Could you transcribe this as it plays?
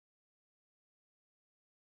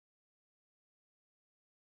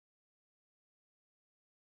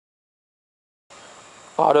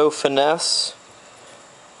Finesse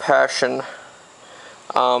Passion.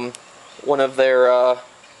 One of their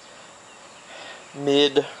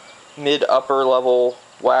mid upper level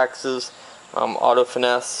waxes.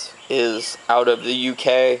 Finesse is out of the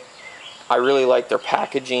UK. I really like their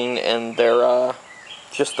packaging and their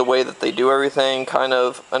just the way that they do everything. Kind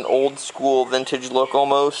of an old school vintage look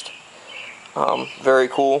almost. Very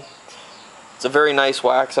cool. It's a very nice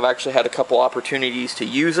wax. I've actually had a couple opportunities to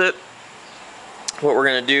use it. What we're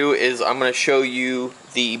going to do is I'm going to show you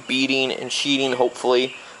the beading and sheeting,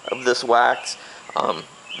 hopefully, of this wax.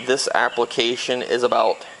 This application is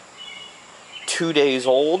about 2 days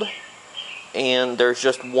old, and there's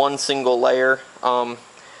just one single layer. I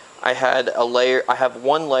have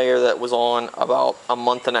one layer that was on about a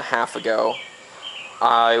month and a half ago.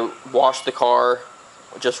 I washed the car,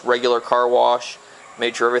 just regular car wash,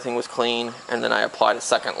 made sure everything was clean, and then I applied a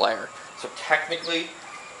second layer. So technically,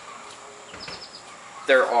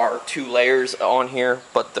 there are 2 layers on here,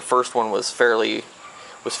 but the first one was fairly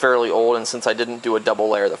old, and since I didn't do a double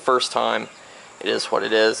layer the first time, it is what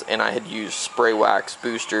it is, and I had used spray wax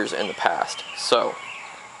boosters in the past. So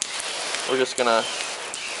we're just gonna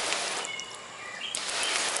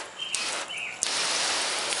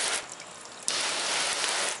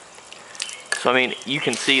I mean, you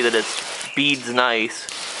can see that it beads nice.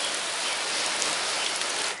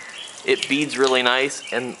 It beads really nice,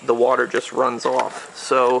 and the water just runs off.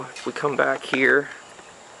 So if we come back here,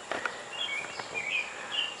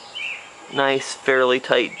 nice, fairly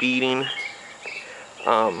tight beading.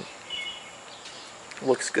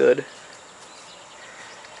 Looks good.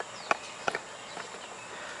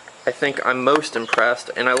 I think I'm most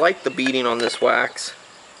impressed, and I like the beading on this wax,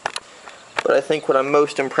 but I think what I'm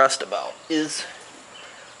most impressed about is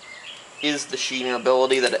the sheeting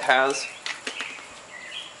ability that it has.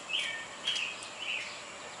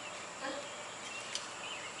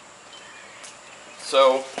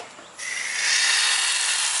 So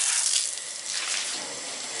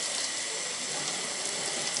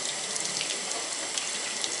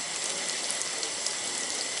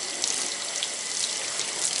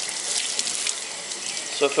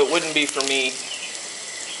if it wouldn't be for me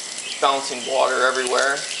bouncing water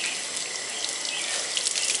everywhere,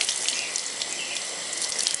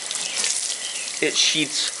 it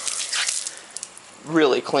sheets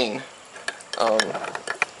really clean.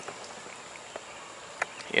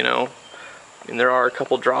 You know, I mean, there are a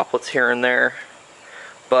couple droplets here and there,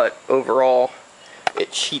 but overall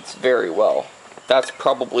it sheets very well. That's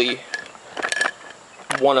probably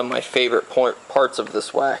one of my favorite parts of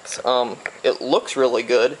this wax. It looks really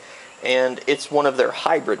good, and it's one of their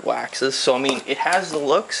hybrid waxes, so I mean, it has the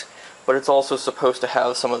looks, but it's also supposed to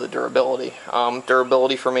have some of the durability.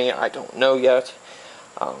 Durability for me, I don't know yet.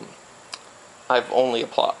 I've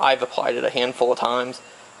applied it a handful of times,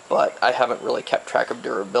 but I haven't really kept track of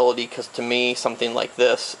durability, because to me, something like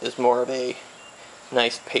this is more of a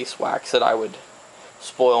nice paste wax that I would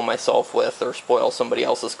spoil myself with, or spoil somebody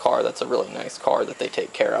else's car that's a really nice car that they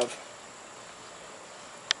take care of.